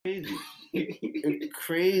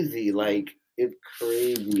crazy. Like, it's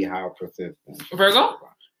crazy how persistent. Virgo?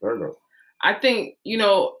 Virgo. I think,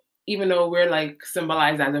 even though we're like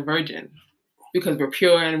symbolized as a virgin, because we're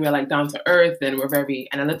pure and we're like down to earth and we're very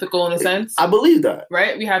analytical in a sense. I believe that.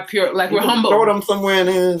 Right? We have pure, like we're humble. Throw them somewhere in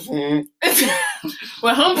this.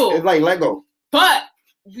 We're humble. It's like Lego. But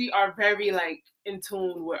we are very like in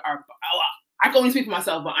tune with I can only speak for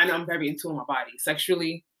myself, but I know I'm very in tune with my body.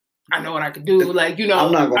 Sexually, I know what I can do. Like,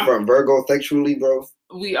 I'm not going for Virgo sexually, bro.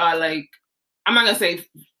 We are like, I'm not going to say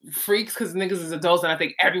freaks because niggas is adults and I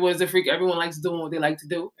think everyone's a freak. Everyone likes doing what they like to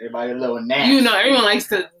do. Everybody a little nasty. Everyone likes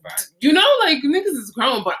to, like niggas is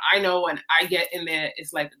grown, but I know when I get in there,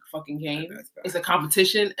 it's like a fucking game. It's a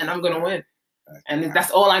competition and I'm going to win. And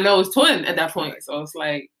that's all I know is to win at that point. So it's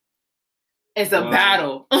like, it's a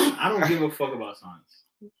battle. I don't give a fuck about signs.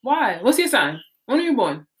 Why? What's your sign? When are you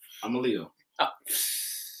born? I'm a Leo. Oh,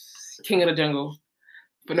 king of the jungle.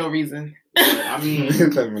 For no reason. I mean,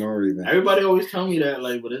 for no reason. Everybody always tell me that,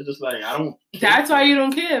 like, but it's just like I don't. That's why you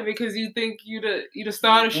don't care because you think you the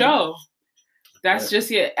star of the show. That's just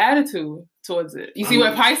your attitude towards it. You see,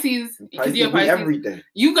 what Pisces, because you're Pisces, everything.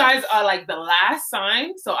 You guys are like the last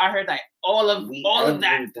sign. So I heard like all of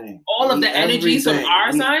the energies from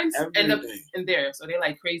our signs end up in there. So they're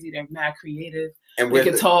like crazy. They're mad creative. And they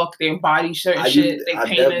can talk. They embody certain shit. They I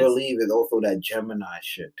paint believe it's also that Gemini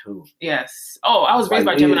shit too. Yes. Oh, I was raised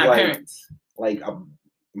by Gemini parents. Like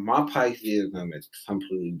my Pisceism is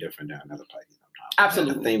completely different than another Pisces sometimes.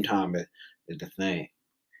 Absolutely. At the same time, it's the same,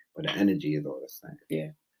 but the energy is all the same. Yeah.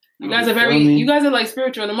 You guys are like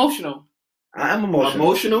spiritual and emotional. I am emotional.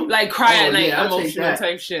 Emotional? Like cry at night, emotional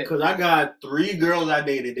type shit. Because I got 3 girls I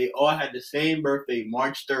dated. They all had the same birthday,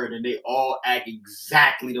 March 3rd, and they all act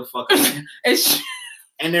exactly the fuck alike.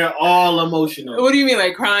 And they're all emotional. What do you mean,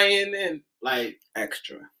 like crying and like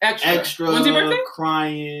extra? When's your birthday?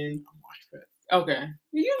 Crying. Okay.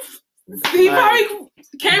 He probably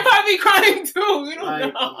be crying too. We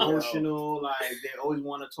don't know. Emotional, like they always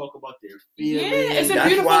want to talk about their feelings. Yeah, it's a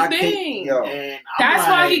beautiful thing. And that's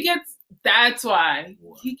why he gets. That's why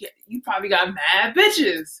you probably got mad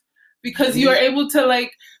bitches because you are able to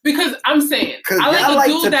like. Because I'm saying I like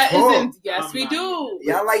a dude that isn't. Yes, we do.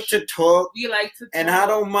 Y'all like to talk. We like to talk. And I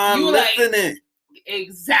don't mind listening.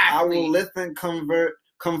 Exactly. I will listen, comfort,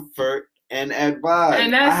 and advise.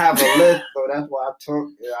 And I have a list, so that's why I talk.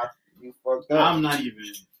 Yeah, you fucked up. I'm not even.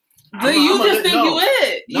 You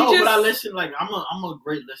it. But I listen. Like I'm a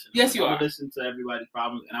great listener. Yes, you are. I listen to everybody's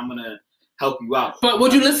problems, and I'm gonna help you out. But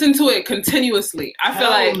would you listen to it continuously? I feel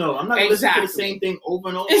like no. I'm not gonna listen to the same thing over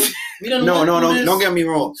and over. No. Don't get me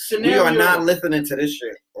wrong. We are not listening to this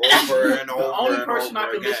shit over and over. The only person I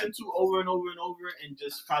can listen to over and over and over and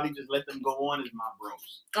just probably just let them go on is my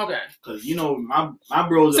bros. Okay. Because my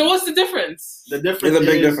bros. So what's the difference? The difference is a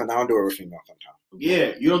big difference. I don't do it with females sometimes.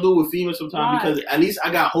 Yeah, you don't do it with females sometimes because at least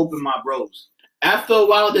I got hope in my bros. After a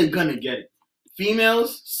while, they're gonna get it.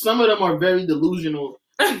 Females, some of them are very delusional.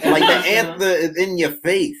 Like the answer is in your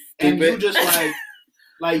face, and you just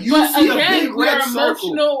like you see a big red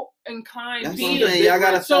circle. Emotional inclined being. Y'all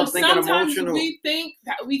gotta stop thinking sometimes emotional. We think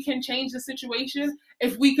that we can change the situation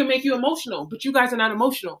if we can make you emotional, but you guys are not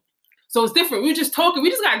emotional, so it's different. We were just talking.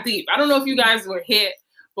 We just got deep. I don't know if you guys were hit,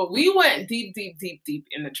 but we went deep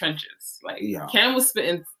in the trenches. Like Cam was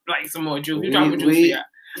spitting like some more juice. You dropping juice,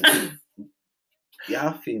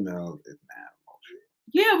 Y'all females is mad.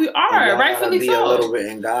 Yeah, we are. Rightfully be so. A little bit,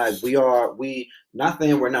 and guys, we not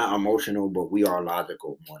saying we're not emotional, but we are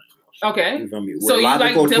logical more than emotional. Okay. You feel me? So you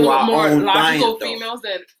like dealing with more logical females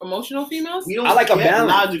than emotional females? We don't I like a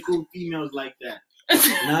balance. Logical females like that.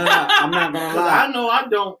 Nah, I'm not gonna lie. I know I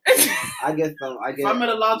don't. I guess so. If I'm at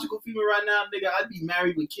a logical female right now, nigga, I'd be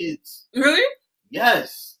married with kids. Really?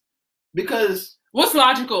 Yes. Because what's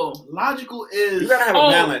logical? Logical is you gotta have a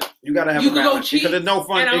balance. You gotta have a balance. You can go cheat because there's no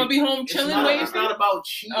fun. And I'm gonna be home chilling. It's not about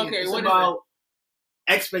cheating. Okay, it's about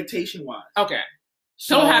expectation wise. Okay.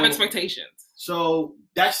 So, don't have expectations. So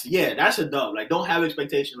that's a dub. Like don't have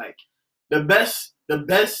expectation. Like the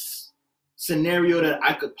best scenario that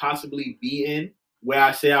I could possibly be in, where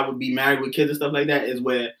I say I would be married with kids and stuff like that, is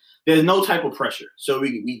where there's no type of pressure. So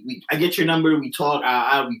I get your number, we talk,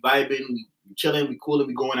 we vibing, we chilling, we cooling,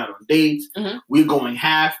 we going out on dates, we're going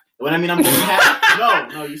half. When I mean I'm going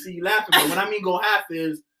half, no, you see you laughing, but when I mean go half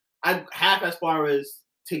is half as far as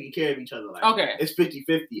taking care of each other. Like, okay. It's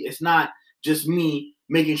 50-50. It's not just me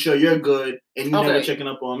making sure you're good and you never checking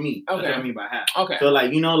up on me. Okay. That's what I mean by half. Okay. So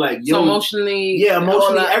like, so emotionally,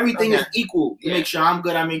 everything is equal. You make sure I'm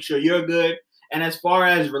good, I make sure you're good. And as far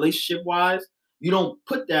as relationship wise, you don't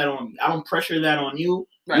put that on me. I don't pressure that on you.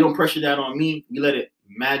 Right. You don't pressure that on me. We let it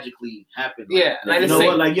magically happen. Yeah, like you know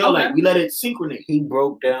what? Like like we let it synchronate. He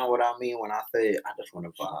broke down what I mean when I said I just want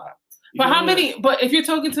to vibe. But how many? But if you're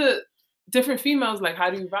talking to different females, like how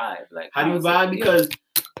do you vibe? Like how do you vibe? Because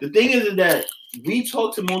the thing is that we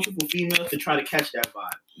talk to multiple females to try to catch that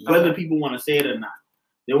vibe, whether people want to say it or not.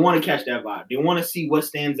 They want to catch that vibe. They want to see what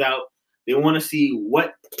stands out. They want to see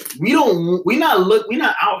what we're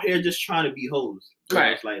not out here just trying to be hoes.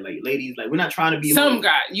 Right. Like ladies, like we're not trying to be some hoes.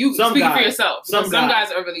 Guy. You speaking for yourself. Some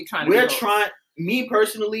guys are really trying to We're trying, me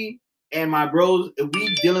personally and my bros, if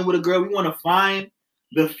we dealing with a girl, we want to find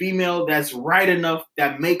the female that's right enough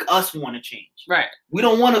that make us want to change. Right. We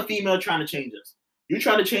don't want a female trying to change us. You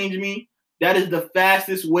try to change me, that is the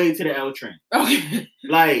fastest way to the L train. Okay.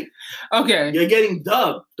 Like, okay. You're getting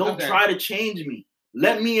dubbed. Don't try to change me.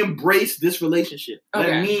 Let me embrace this relationship. Okay.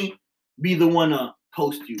 Let me be the one to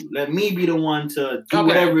post you. Let me be the one to do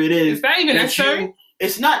whatever it is. Is that even necessary?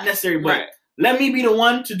 It's not necessary, but let me be the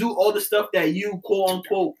one to do all the stuff that you quote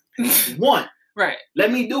unquote want. Right.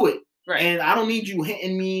 Let me do it. Right. And I don't need you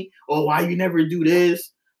hitting me or why you never do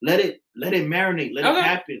this. Let it marinate. Let it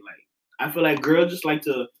happen. Like, I feel like girls just like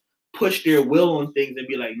to push their will on things and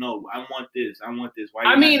be like, no, I want this. I want this. Why?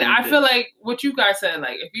 I feel like what you guys said,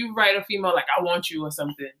 like if you write a female like I want you or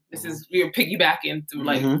something, this is we're piggybacking through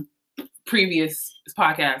like previous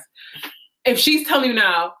podcast. If she's telling you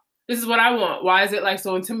now, this is what I want, why is it like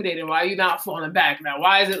so intimidating? Why are you not falling back now?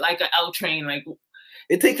 Why is it like an L train? Like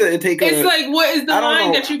it's like what is the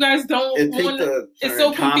line that you guys don't want? It's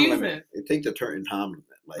so confusing. It takes a certain time limit.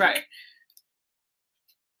 Like, right.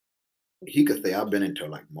 He could say I've been into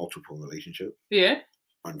like multiple relationships. Yeah.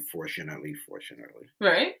 Unfortunately, fortunately.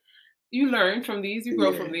 Right. You learn from these. You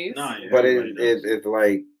grow from these. But it's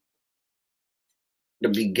like the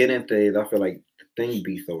beginning phase. I feel like things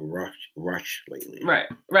be so rushed lately. Right.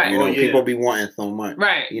 Right. You know, people be wanting so much.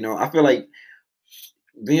 Right. You know, I feel like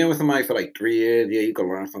being with somebody for like 3 years, you can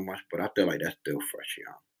learn so much. But I feel like that's still fresh,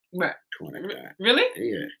 young. Right. To an extent. Really?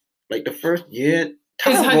 Yeah. Like the first year.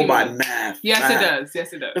 Time go by math. Yes, it does.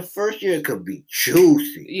 Yes, it does. The first year could be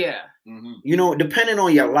juicy. Yeah. Mm-hmm. You know, depending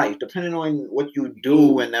on your life, depending on what you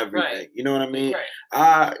do and everything. Right. You know what I mean? Right.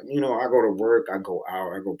 I go to work, I go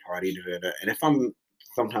out, I go party, and if I'm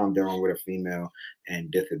sometimes dealing with a female,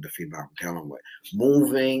 and this is the female I'm dealing with,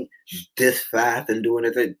 moving this fast and doing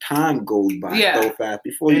it, time goes by so fast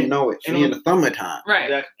before you know it. She in the summertime. Right.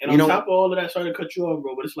 Exactly. And on top of all of that, sorry to cut you off,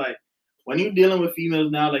 bro, but it's like, when you're dealing with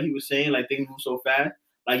females now, like he was saying, like things move so fast.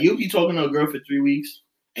 Like you'll be talking to a girl for 3 weeks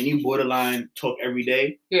and you borderline talk every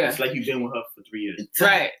day. Yeah. It's like you've been with her for 3 years.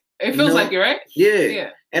 Right. It feels like it, right? Yeah. Yeah.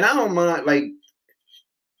 And I don't mind, like,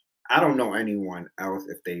 I don't know anyone else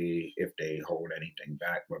if they hold anything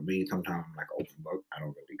back. But me, sometimes I'm like an open book. I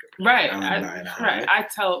don't really go. Right. I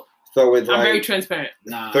tell. So it's I'm very transparent.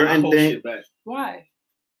 Nah, certain things. Why?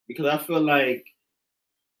 Because I feel like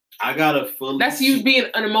I gotta fully. That's you being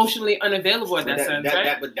unemotionally unavailable in that sense,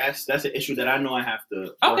 right? But that's an issue that I know I have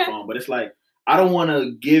to work on. But it's like I don't want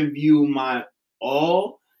to give you my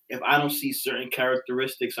all if I don't see certain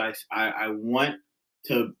characteristics I want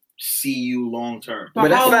to see you long term. But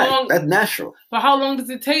that's natural. But how long does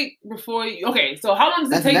it take before you? Okay, so how long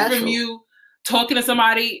does it take from you talking to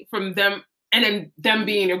somebody from them and then them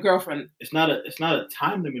being your girlfriend? It's not a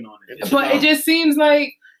time limit on it. It just seems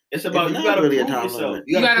like. It's about you gotta prove yourself.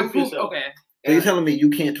 You gotta prove yourself. Okay. So you're telling me you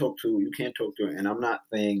can't talk to, and I'm not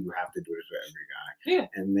saying you have to do this for every guy.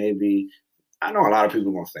 Yeah. And maybe I know a lot of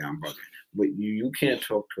people gonna say I'm bugging, but you can't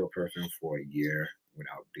talk to a person for a year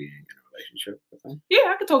without being in a relationship with them.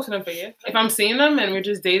 Yeah, I could talk to them for a year. If I'm seeing them and we're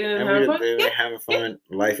just dating and having fun. Having fun,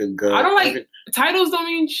 life is good. I don't like titles. Don't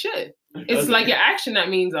mean shit. It's like your action that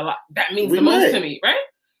means a lot. That means the most to me, right?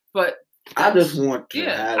 But. I just want to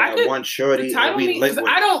have one shorty.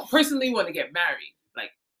 I don't personally want to get married.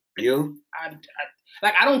 Like you,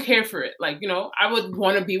 I don't care for it. Like I would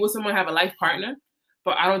want to be with someone, have a life partner,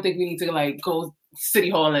 but I don't think we need to like go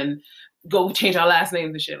city hall and go change our last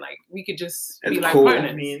names and shit. Like we could just be like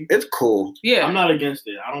partners. I mean, it's cool. Yeah, I'm not against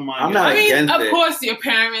it. I don't mind. I'm not against it. Of course, your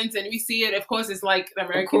parents and we see it. Of course, it's like the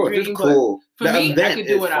American dream. It's cool. But for me, I could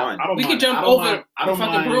do it. We could jump over the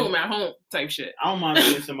fucking broom at home type shit. I don't mind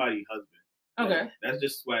being somebody's husband. Okay. That's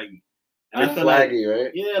just swaggy. And I feel swaggy, like,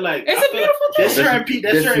 right? Yeah, like it's a beautiful thing.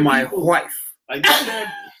 This is my wife. Like that's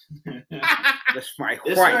my wife.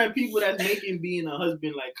 There's certain people that's making being a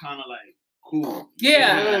husband like kind of like cool.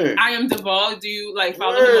 Yeah. I am Duvall. Do you like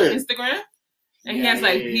follow him on Instagram? And he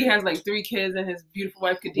has like 3 kids and his beautiful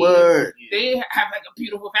wife Khadija. They have like a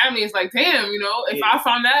beautiful family. It's like, damn, if I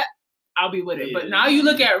found that, I'll be with it. But now you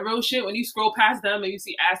look at real shit when you scroll past them and you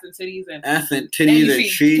see ass and titties and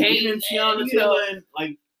sheep. Even Tiana Taylor and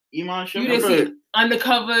like Iman shit. You didn't see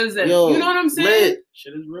undercovers and Yo, you know what I'm saying? lit.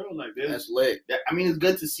 Shit is real. Like this. That's lit. I mean, it's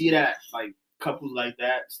good to see that like couples like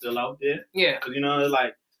that still out there. Yeah. Cause you know, it's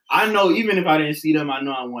like I know even if I didn't see them, I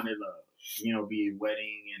know I wanted be a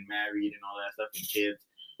wedding and married and all that stuff and kids.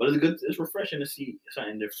 But it's good. It's refreshing to see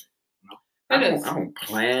something different. You know? I don't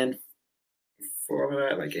plan for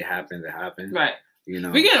that. Like it happens, it happens. Right. You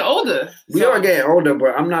know, We're getting older. we are getting older,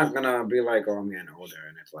 but I'm not gonna be like, oh, I'm getting older,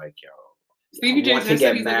 and it's like, yo, Stevie J I want to said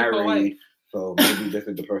get he's looking for a wife. married, so maybe this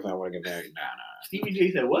is the person I want to get married. Nah. Stevie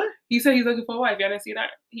J said what? He said he's looking for a wife. Y'all didn't see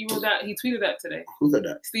that? He wrote that. He tweeted that today. Who said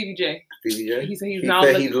that? Stevie J. Stevie J. He said he's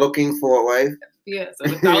he's looking for a wife. Yeah. So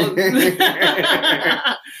the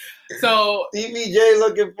thousands. So Stevie J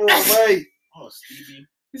looking for a wife. Oh, Stevie.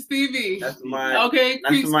 Stevie. That's my Okay.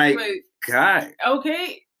 That's my guy.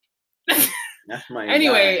 Okay. That's my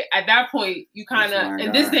Anyway, guy. at that point, you kind That's of, my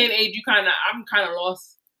in this guy. day and age, I'm kind of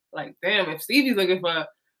lost. Like, damn, if Stevie's looking for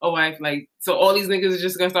a wife, like, so all these niggas are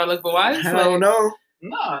just gonna start looking for wives? I don't know.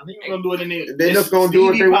 Nah, they gonna do it in there. They just gonna do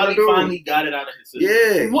what they want to do. Finally got it out of his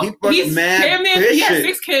system. Yeah, He's mad damn near, he has bitch.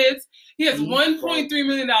 6 kids. He has He $1.3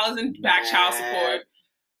 million in back child support.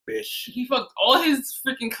 Bitch. He fucked all his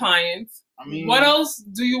freaking clients. I mean, What else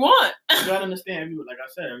do you want? You gotta understand, like I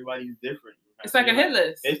said, everybody's different. It's like a hit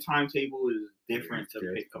list. His timetable is different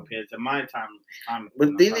compared to my time. But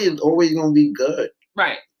Stevie is always gonna be good.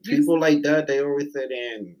 Right. People like that, they always sit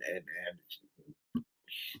in and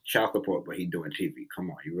child support, but he doing TV. Come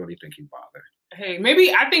on, you really think he bothered? Hey,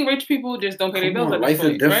 maybe I think rich people just don't pay their bills. Life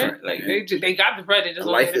is different. Right? Like they got the bread, they just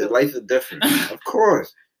Life is different. Of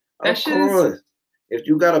course. That Of course. If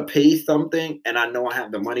you gotta pay something and I know I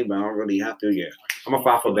have the money, but I don't really have to, yeah. I'm gonna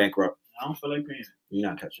file for bankrupt. I don't feel like paying it. You're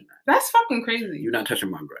not touching that. That's fucking crazy. You're not touching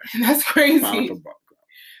my bread. That's crazy. File for bankrupt.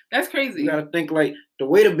 That's crazy. You gotta think like the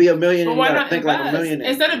way to be a millionaire. But why You gotta not think invest? like a millionaire.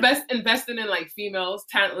 Instead of investing in like females,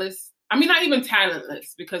 talentless. I mean, not even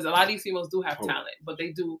talentless, because a lot of these females do have talent, but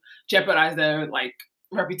they do jeopardize their like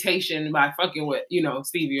reputation by fucking with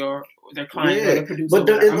Stevie or their client or the producer.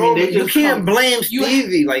 But you can't blame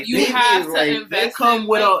Stevie. Like you have to invest. They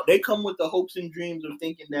come with the hopes and dreams of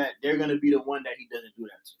thinking that they're gonna be the one that he doesn't do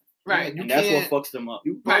that to. Right. And that's what fucks them up.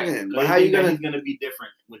 Right. But how you gonna? He's gonna be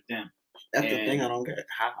different with them. That's the thing I don't get.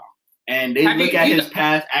 How? And they look at his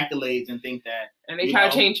past accolades and think that, and they try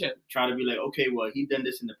to change him. Try to be like, okay, well, he done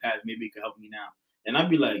this in the past. Maybe it could help me now. And I'd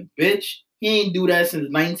be like, bitch, he ain't do that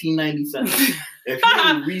since 1997. If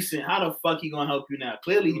he's recent, how the fuck he gonna help you now?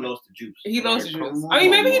 Clearly, he lost the juice. He lost the juice. I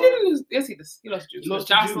mean, maybe he didn't lose. Yes, he lost the juice. He lost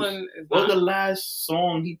Jocelyn. What was the last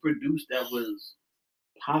song he produced that was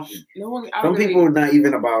popping? Some people it's not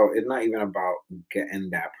even about getting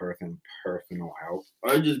that person personal out.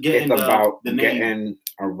 Or just getting it's about the getting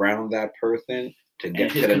around that person to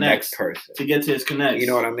get to the next person. To get to his connects. You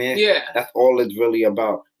know what I mean? Yeah. That's all it's really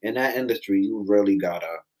about. In that industry, you really gotta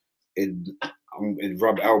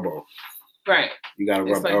rub elbows. Right. You gotta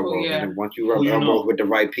rub elbows. Yeah. And once you rub elbows with the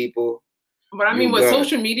right people. But I mean, with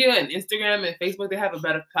social media and Instagram and Facebook, they have a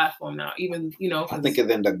better platform now. Even, I think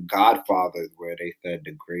it's in The Godfather where they said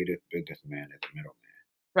the greatest businessman is the middleman.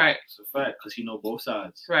 Right. It's a fact, because you know both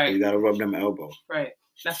sides. Right. So you gotta rub them elbows. Right.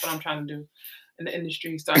 That's what I'm trying to do in the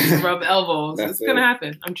industry. Start to rub elbows. It's gonna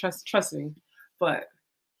happen. I'm trusting. But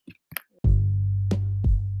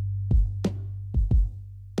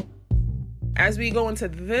as we go into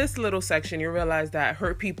this little section, you realize that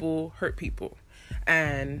hurt people.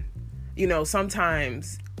 And,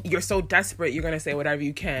 sometimes you're so desperate, you're going to say whatever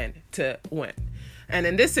you can to win. And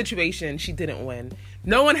in this situation, she didn't win.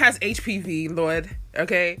 No one has HPV, Lord,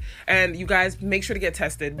 okay? And you guys make sure to get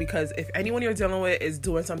tested, because if anyone you're dealing with is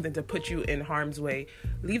doing something to put you in harm's way,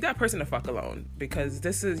 leave that person the fuck alone, because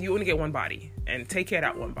you only get one body, and take care of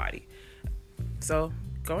that one body. So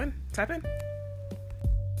go in, type in.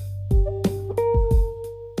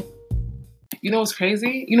 You know what's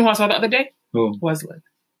crazy? You know who I saw the other day? Who? Wesley.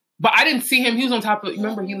 But I didn't see him. He was on top of,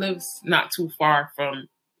 remember, he lives not too far from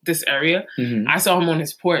this area. Mm-hmm. I saw him on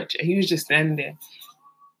his porch, and he was just standing there.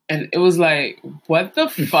 And it was like, what the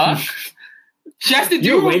fuck? Justin,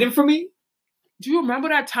 you were waiting for me? Do you remember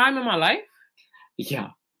that time in my life? Yeah.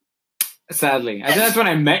 Sadly. I think that's when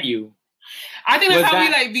I met you. I think that's how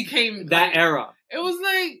we became that era. It was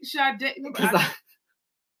like, should I date?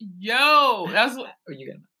 Yo, that's what. Are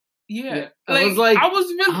you gonna? Yeah. I was like, I was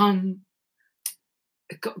really.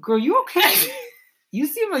 Girl, you okay? You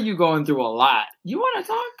seem like you're going through a lot. You want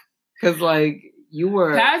to talk? Because, you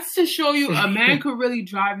were... That's to show you a man could really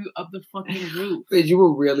drive you up the fucking roof. You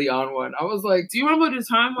were really on one. I was like... Do you remember the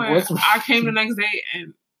time where I came the next day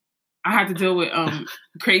and I had to deal with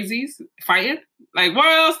crazies fighting? Like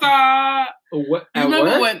World Star. What? You At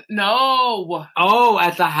remember work? when? No. Oh,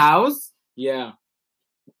 at the house? Yeah.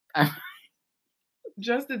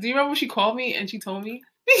 Justin, do you remember when she called me and she told me?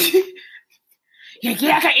 Yeah,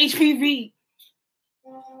 I got HPV.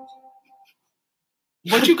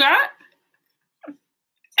 What you got?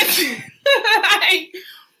 Like,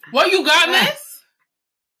 what you got, miss?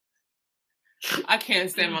 I can't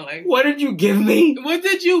stand my life. What did you give me? What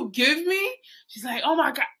did you give me? She's like, oh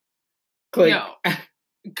my God. Click. Yo,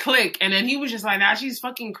 click. And then he was just like, nah, she's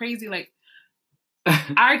fucking crazy. Like,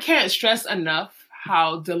 I can't stress enough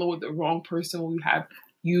how dealing with the wrong person will have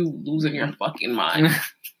you losing your fucking mind.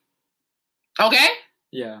 Okay?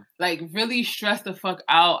 Yeah. Like, really stress the fuck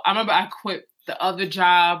out. I remember I quit the other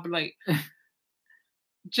job. Like,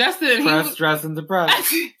 Justin, Press, stress, and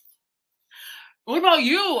depress. What about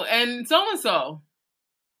you and so-and-so?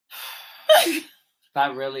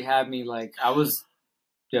 That really had me like, I was,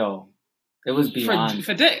 it was beyond.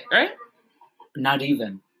 For dick, right? Not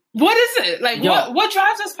even. What is it? Like, Yo. what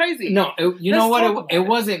drives us crazy? No, you Let's know talk what? about It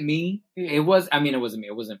wasn't me. Yeah. It wasn't me.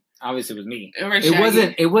 It wasn't, obviously it was me. Right,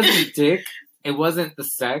 It wasn't dick. It wasn't the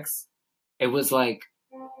sex. It was like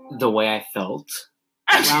the way I felt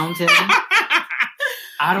around him.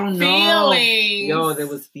 I don't know. Feelings. Yo, there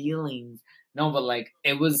was feelings. No, but like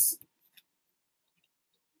it was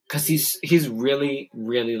because he's really,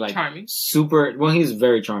 really like charming. Super. Well, he's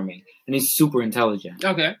very charming and he's super intelligent.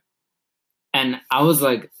 Okay. And I was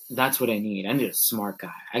like, that's what I need. I need a smart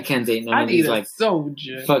guy. I can't date none of these like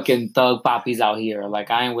soldier. fucking thug poppies out here.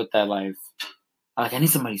 Like I ain't with that life. Like I need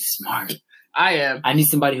somebody smart. I am. I need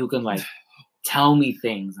somebody who can like tell me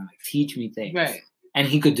things and like teach me things. Right. And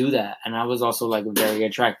he could do that. And I was also like very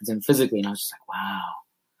attracted to him physically. And I was just like, wow,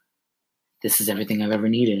 this is everything I've ever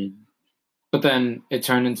needed. But then it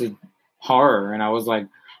turned into horror. And I was like,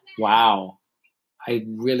 wow, I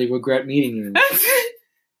really regret meeting you.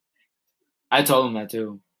 I told him that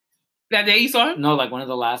too. That day you saw him? No, like one of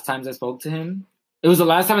the last times I spoke to him. It was the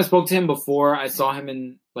last time I spoke to him before I saw him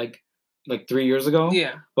in like 3 years ago.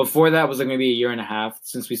 Yeah. Before that was like maybe a year and a half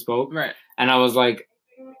since we spoke. Right. And I was like,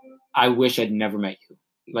 I wish I'd never met you.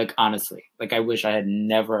 Like, honestly. Like, I wish I had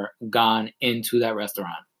never gone into that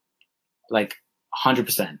restaurant. Like,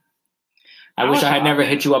 100%. I wish I had never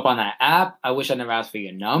hit you up on that app. I wish I never asked for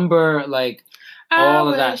your number. Like, all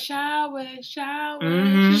of that. I wish.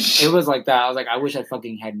 Mm-hmm. It was like that. I was like, I wish I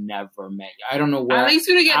fucking had never met you. I don't know where. At least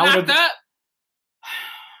you didn't get knocked up.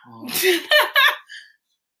 Oh.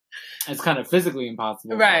 It's kind of physically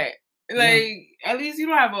impossible. Right. Like, at least you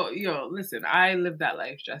don't have listen, I lived that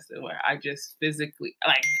life, Justin, where I just physically,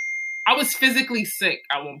 like, I was physically sick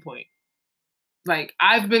at one point. Like,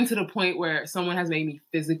 I've been to the point where someone has made me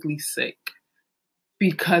physically sick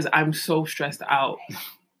because I'm so stressed out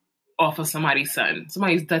off of somebody's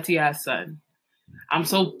dirty ass son. I'm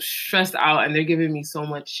so stressed out and they're giving me so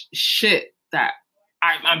much shit that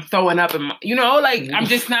I'm throwing up and I'm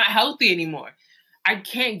just not healthy anymore. I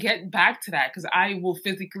can't get back to that because I will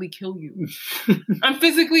physically kill you. I'm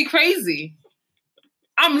physically crazy.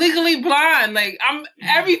 I'm legally blind. Like, I'm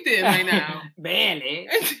everything right now. Barely.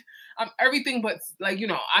 I'm everything but,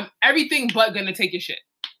 I'm everything but gonna take your shit.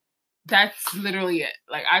 That's literally it.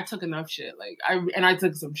 Like, I took enough shit. Like, I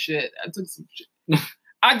took some shit.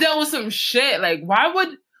 I dealt with some shit. Like, why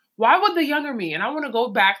would the younger me, and I want to go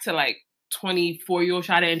back to, like, 24-year-old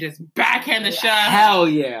Shada and just backhand the shot. Hell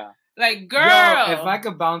yeah. Like, girl. Yo, if I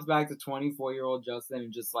could bounce back to 24-year-old Justin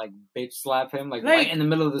and just, like, bitch slap him, like right in the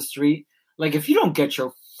middle of the street. Like, if you don't get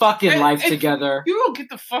your fucking life together. You don't get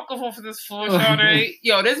the fuck off of this floor, Shada.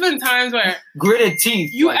 Yo, there's been times where. Gritted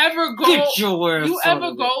teeth. You ever go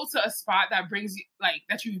to a spot that brings you, like,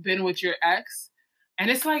 that you've been with your ex, and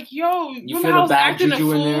it's like, yo, you feel the bad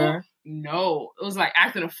juju in there? No, it was like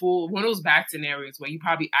acting a fool. One of those back scenarios where you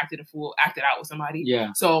probably acted out with somebody.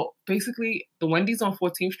 Yeah. So basically, the Wendy's on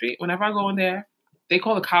 14th Street, whenever I go in there, they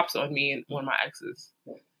call the cops on me and one of my exes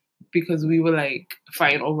because we were like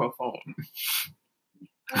fighting over a phone.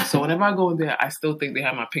 So whenever I go in there, I still think they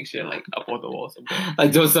have my picture like up on the wall somewhere.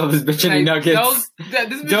 Like, don't sell this bitch any nuggets.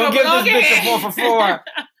 Don't give this bitch a 4 for 4.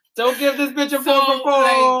 Don't give this bitch a 4 for 4.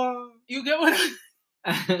 Like, you get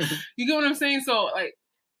what I'm saying? So, like,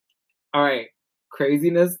 all right,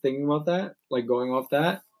 craziness, thinking about that, like going off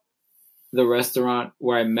that, the restaurant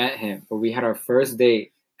where I met him, where we had our first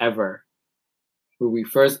date ever, where we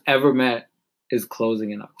first ever met, is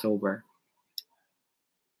closing in October.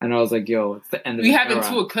 And I was like, yo, it's the end of the era. We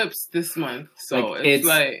having 2 Eclipse this month, so it's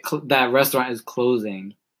like... that restaurant is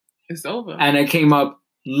closing. It's over. And it came up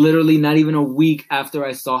literally not even a week after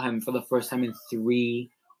I saw him for the first time in 3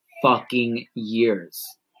 fucking years.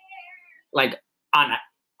 Like, on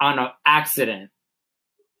an accident.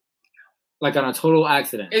 like on a total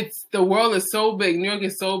accident. It's the world is so big. New York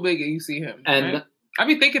is so big, and you see him. And right? I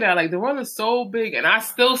be thinking that like the world is so big, and I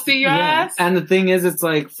still see your ass. And the thing is, it's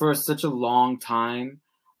like for such a long time,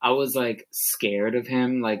 I was like scared of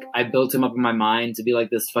him. Like I built him up in my mind to be like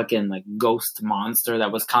this fucking like ghost monster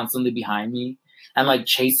that was constantly behind me and like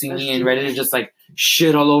chasing me and ready to just like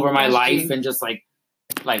shit all over my life and just like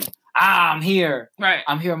I'm here. Right.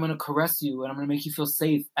 I'm here. I'm gonna caress you and I'm gonna make you feel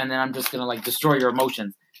safe, and then I'm just gonna like destroy your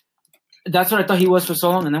emotions. That's what I thought he was for so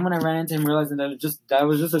long, and then when I ran into him, realizing that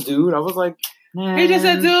was just a dude, I was like, man, he just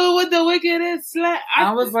a dude with the wickedest slap.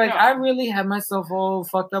 I was like, I really had myself all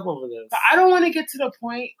fucked up over this. But I don't want to get to the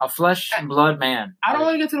point. A flesh and blood man. I don't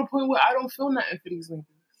want to get to the point where I don't feel nothing for these niggas.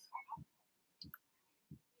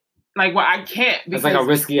 Like, well, I can't. It's like a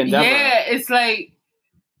risky endeavor. Yeah, it's like,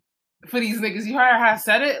 for these niggas, you heard how I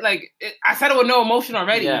said it? Like, I said it with no emotion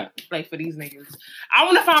already. Yeah. Like, for these niggas. I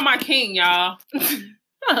want to find my king, y'all.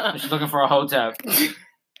 She's looking for a hotep.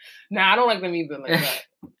 Nah, I don't like them either like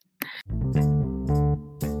that.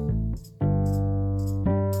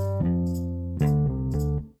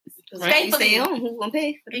 Right? You stay home. Who's gonna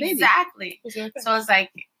pay for the baby? Exactly. So it's like,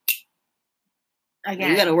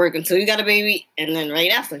 again, you gotta work until you got a baby, and then right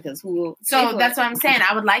after, because who will? So that's what I'm saying.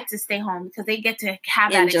 I would like to stay home because they get to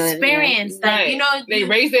have that experience. Yeah. Like, Right. you know, They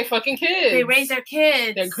raise their fucking kids. They raise their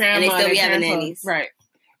kids. Their grandma. And they still be their having grandpa. nannies. Right.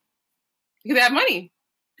 Because they have money.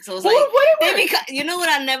 So it's Who- like what do they you know what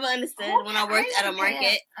I never understood when I worked at a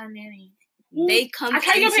market. A nanny. They come I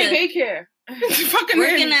can't even into pay daycare. Fucking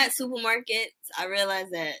working nanny. at supermarkets. I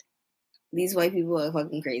realized that these white people are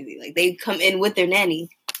fucking crazy. Like they come in with their nanny,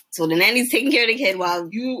 so the nanny's taking care of the kid while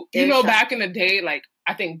You they're know, shocked. back in the day, like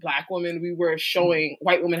I think black women, we were showing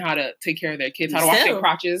white women how to take care of their kids, how to wash their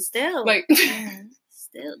crotches. Still, Like,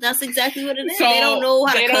 still, that's exactly what it is. so they don't know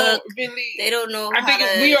how to they cook. don't really. They don't know I how think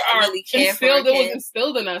to we are really care for instilled. their It was kids.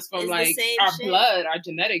 instilled in us from It's the like same our shit. blood, our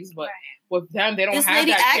genetics. But with them, they don't This have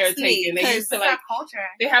lady that asked me, caretaking. They used to It's like our culture.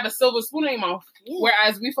 they have a silver spoon in their mouth, Yeah.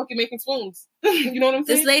 whereas we fucking making spoons. You know what I'm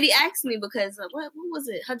saying? This lady asked me because what was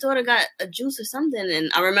it? Her daughter got a juice or something,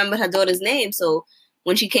 and I remembered her daughter's name. So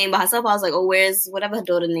when she came by herself, I was like, "Oh, where's whatever her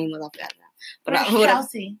daughter's name was? I forgot now." But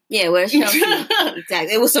Chelsea. Yeah, where's Chelsea?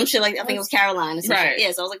 Exactly. It was some shit like I think it was Caroline. Or some Right. shit.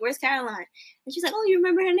 Yeah. So I was like, "Where's Caroline?" And she's like, "Oh, you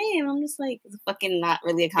remember her name?" I'm just like, "It's fucking not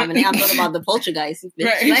really a common name." I thought about the poltergeist. Bitch.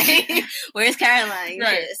 Right. Like, where's Caroline?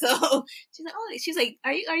 Right. Shit. So she's like,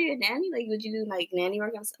 "Are you a nanny? Like, would you do like nanny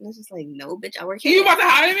work?" And I was just like, "No, bitch, I work here." You about to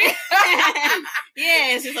hire me?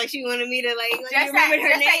 Yeah, it's just like she wanted me to like Just you remember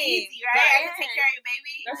her name. easy, right? I can take care of your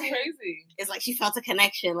baby. That's crazy. It's like she felt a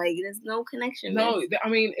connection. Like there's no connection. No, man. I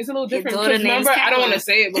mean it's a little Your different. daughter Because name's remember, I don't want to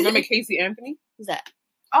Caroline. say it, but remember Casey Anthony? Who's that?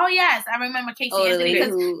 Oh yes, I remember Casey Oh, the Anthony lady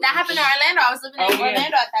because who- that happened in Orlando. I was living in Oh, yeah.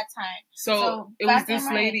 Orlando at that time. So it was goddamn this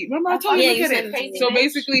right. lady. Remember I told you Yeah, to you get said it. crazy So bitch.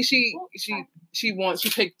 basically, she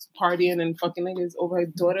picked partying and fucking niggas over her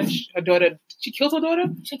daughter. Her daughter, she killed her daughter.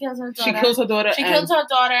 She kills her daughter. She kills her daughter. She and, killed her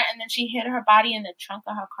daughter, and then she hid her body in the trunk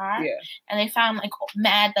of her car. Yeah, And they found like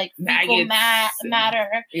mad, like fecal Maggots and- matter,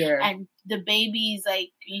 yeah. and the baby's like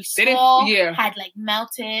They didn't- skull yeah. had like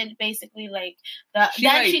melted, basically like She,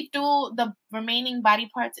 then like- she threw the remaining body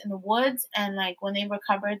parts in the woods, and like when they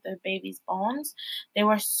recovered the baby's bones, they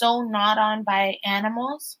were so gnawed on by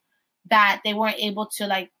animals that they weren't able to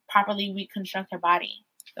like properly reconstruct her body.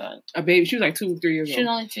 So A baby. She was like 2, 3 years she was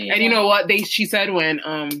old. only 2 years And you old. know what? She said when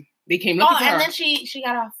they came looking Oh, for and her. then she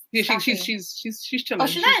got off. Yeah, scot-free. she's chilling. Oh,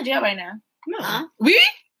 she's not in jail right now. No. Huh? We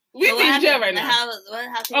So what in jail happened? right now.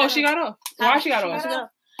 How She got off. Why she got off? She got off.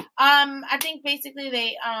 I think basically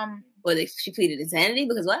they Well, she pleaded insanity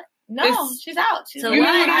because what? no, It's- she's out. She's So out. You know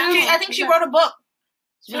what it is? I think she wrote a book.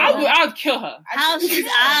 I'll kill her. How think she's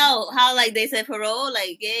she's out? How like they said parole?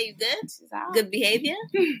 Like yeah, you good? She's out. Good behavior?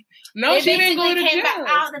 No, They she didn't go to basically came jail. back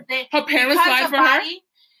out that they Her parents because lied the for her. body-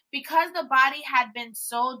 Because the body had been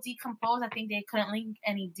so decomposed, I think they couldn't link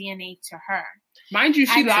any DNA to her. Mind you,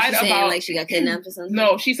 she And so lied She's saying about. like she got kidnapped or something.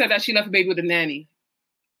 No, she said that she left a baby with a nanny.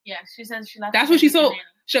 Yeah, she says she left. That's the what she baby with told. the nanny.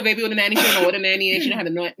 She had a baby with a nanny. She didn't know what a nanny is. She didn't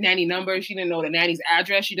have the nanny number. She didn't know the nanny's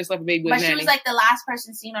address. She just left a baby with But a she nanny. was like the last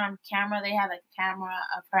person seen on camera. They had like a camera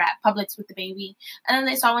of her at Publix with the baby, and then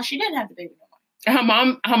they saw when she didn't have the baby no more. And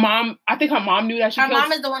her mom. I think her mom knew that she. Her killed-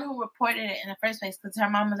 mom is the one who reported it in the first place because her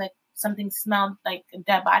mom was like something smelled like a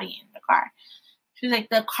dead body in the car. She was like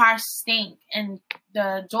the car stank, and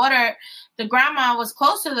the grandma was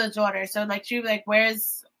close to the daughter, so like she was like,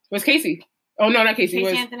 "Where's was Casey? Oh no, not Casey.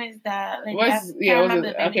 Casey Was Anthony's the like?" was I yeah? can't Was remember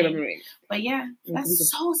it, the I can't baby remember. name. But yeah,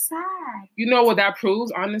 that's so sad. You know what that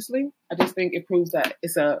proves? Honestly, I just think it proves that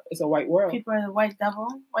it's a white world. People are the white devil.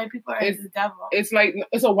 White people are It's- the devil. It's like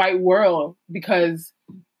it's a white world because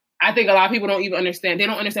I think a lot of people don't even understand. They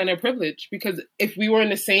don't understand their privilege because if we were in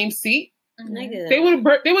the same seat, Nigga. they would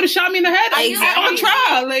have shot me in the head Exactly. on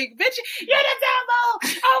trial. Like, bitch, you're the devil.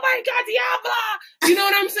 Oh my God, Diablo. You know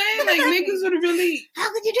what I'm saying? Like, niggas would have really. How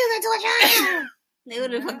could you do that to a child? They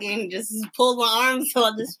would have fucking just pulled my arms so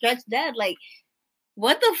I just stretched dead. Like,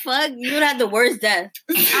 what the fuck? You would have the worst death.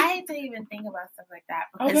 I hate to even think about stuff like that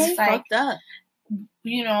because Okay. it's like, Fucked up.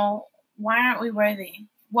 you know, why aren't we worthy?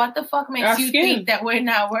 What the fuck makes Our you skin. think that we're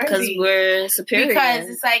not worthy? Because we're superior. Because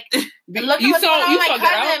it's like, look at You what's going on with my fucked it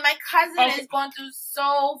out? cousin. My cousin Okay. is going through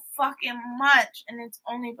so fucking much, and it's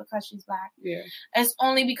only because she's black. Yeah. It's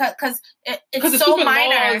only because Because it's the so stupid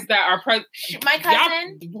minor. laws that are My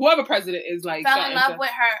cousin whoever president is like fell in something love to-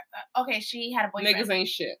 with her. Okay, she had a boyfriend. niggas ain't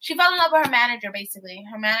shit. She fell in love with her manager, basically.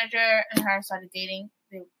 Her manager and her started dating.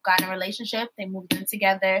 They got in a relationship. They moved in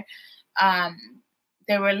together.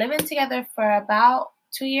 They were living together for about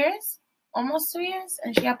 2 years, almost 2 years,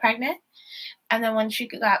 and she got pregnant. And then when she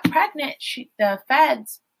got pregnant, the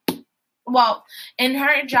feds, well, in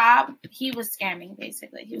her job, he was scamming,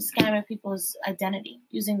 basically. He was scamming people's identity,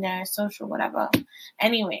 using their social whatever.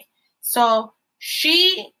 Anyway, so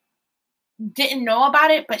she didn't know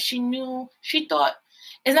about it, but she thought,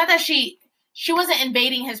 it's not that she wasn't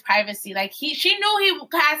invading his privacy. Like, she knew he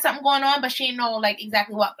had something going on, but she didn't know, like,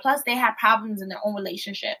 exactly what. Plus, they had problems in their own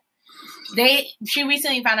relationship. She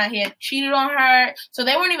recently found out he had cheated on her, so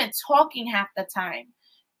they weren't even talking half the time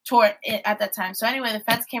at that time. So anyway, the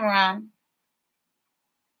feds came around,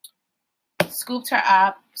 scooped him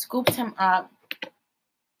up,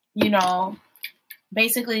 you know,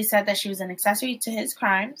 basically said that she was an accessory to his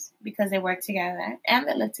crimes because they worked together and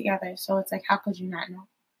they lived together. So it's like, how could you not know?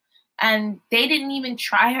 And they didn't even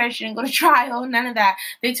try her. She didn't go to trial, none of that.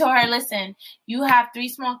 They told her, listen, you have 3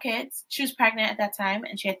 small kids. She was pregnant at that time,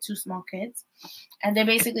 and she had 2 small kids. And they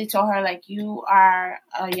basically told her, like, you are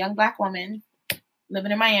a young black woman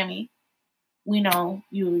living in Miami. We know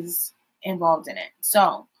you was involved in it.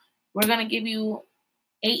 So we're going to give you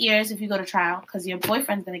 8 years if you go to trial because your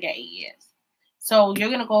boyfriend's going to get 8 years. So you're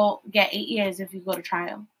going to go get 8 years if you go to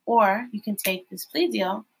trial. Or you can take this plea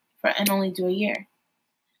deal and only do a year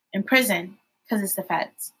in prison because it's the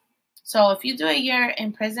feds. So if you do a year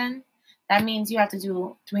in prison, that means you have to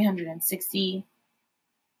do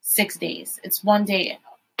 366 days. It's 1 day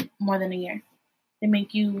more than a year. They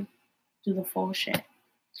make you do the full shit.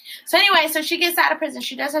 So anyway, so she gets out of prison.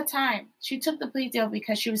 She does her time. She took the plea deal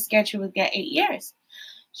because she was scared she would get 8 years.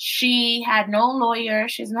 She had no lawyer.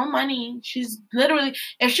 She has no money. She's literally,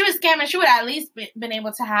 if she was scamming, she would at least been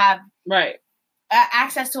able to have Right.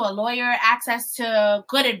 Access to a lawyer, access to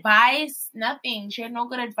good advice. Nothing. She had no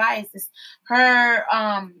good advice.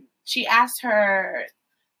 She asked her,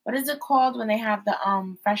 what is it called when they have the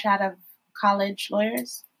fresh out of college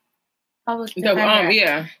lawyers? Public defender.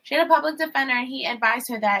 Yeah. She had a public defender, and he advised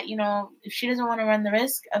her that, you know, if she doesn't want to run the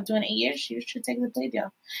risk of doing 8 years, she should take the plea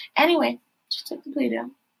deal. Anyway, she took the plea deal.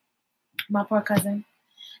 My poor cousin.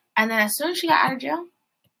 And then as soon as she got out of jail,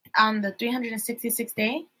 on the 366th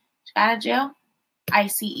day, she got out of jail,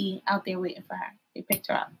 ICE out there waiting for her. They picked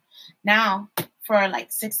her up. Now, for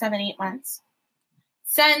like 6, 7, 8 months.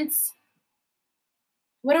 Since,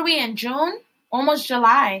 what are we in, June? Almost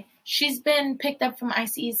July. She's been picked up from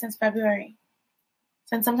ICE since February.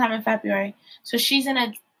 Since sometime in February. So she's in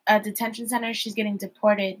a detention center. She's getting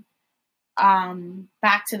deported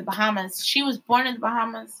back to the Bahamas. She was born in the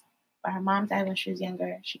Bahamas, but her mom died when she was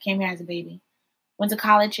younger. She came here as a baby. Went to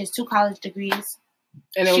college. She has 2 college degrees.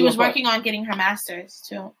 And she was working on getting her master's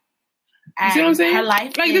too. And you see what I'm saying? Her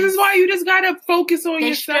life, like, this is why you just gotta focus on they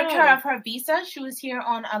yourself. stripped her of her visa. She was here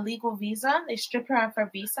on a legal visa. They stripped her of her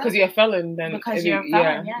visa because you're a felon. Then because you're a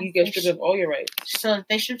felon. Yeah, you get stripped of all your rights. So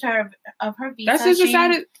they stripped her of her visa. That's just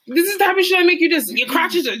decided. This is the type of shit that make you just your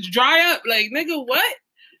crotches just dry up. Like, nigga, what?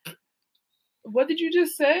 What did you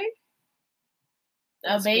just say?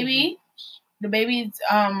 The baby's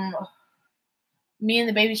me and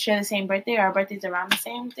the baby share the same birthday. Our birthdays around the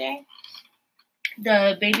same day.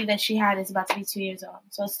 The baby that she had is about to be 2 years old.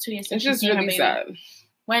 So it's 2 years since she's seen her baby. Sad.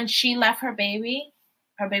 When she left her baby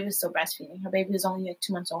was still breastfeeding. Her baby was only like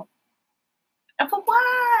 2 months old. And for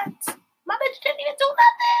what? My bitch didn't even do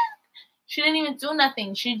nothing. She didn't even do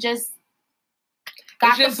nothing. She just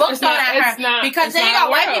got the books thrown at her. Because then you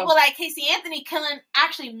got white people like Casey Anthony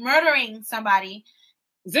actually murdering somebody.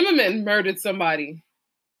 Zimmerman murdered somebody.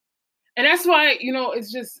 And that's why, you know,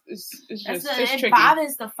 it's tricky. It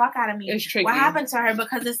bothers the fuck out of me. It's tricky. What happened to her?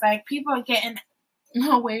 Because it's like people are getting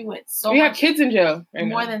away with so we much. have kids in jail right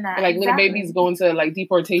more now. than that. Like little babies going to like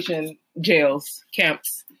deportation jails,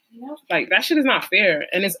 camps. Like, that shit is not fair.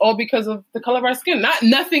 And it's all because of the color of our skin.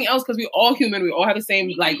 Nothing else, because we're all human. We all have the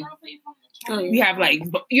same, like, we have, like,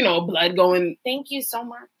 blood going. Thank you so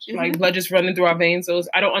much. Like, blood just running through our veins. So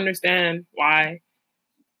I don't understand why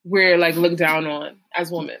we're, like, looked down on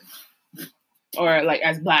as women. Or, like,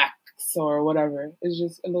 as blacks or whatever. It's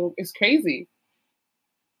just it's crazy.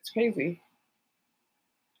 It's crazy.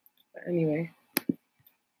 But anyway.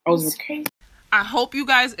 It's crazy. I hope you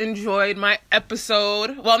guys enjoyed my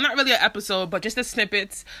episode. Well, not really an episode, but just the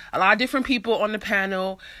snippets. A lot of different people on the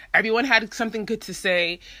panel. Everyone had something good to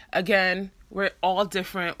say. Again, we're all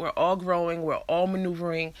different. We're all growing. We're all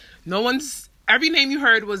maneuvering. Every name you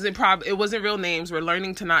heard was it wasn't real names. We're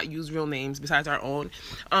learning to not use real names besides our own.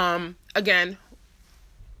 Again,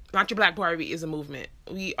 Not Your Black Barbie is a movement.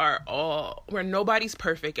 We're nobody's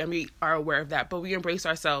perfect, and we are aware of that, but we embrace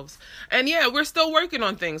ourselves. And yeah, we're still working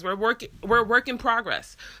on things. We're work in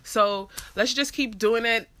progress. So let's just keep doing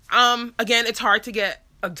it. Again, it's hard to get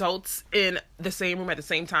adults in the same room at the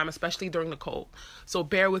same time, especially during the cold. So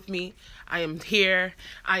bear with me. I am here.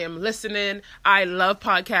 I am listening. I love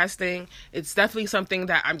podcasting. It's definitely something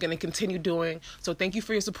that I'm going to continue doing. So thank you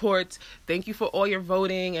for your support. Thank you for all your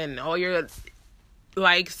voting and all your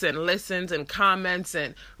likes and listens and comments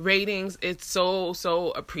and ratings. It's so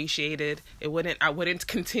appreciated. I wouldn't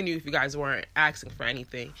continue if you guys weren't asking for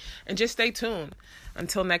anything. And just stay tuned.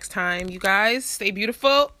 Until next time, you guys, stay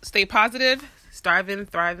beautiful, stay positive, striving,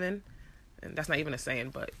 thriving. And that's not even a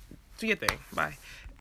saying, but do your thing. Bye.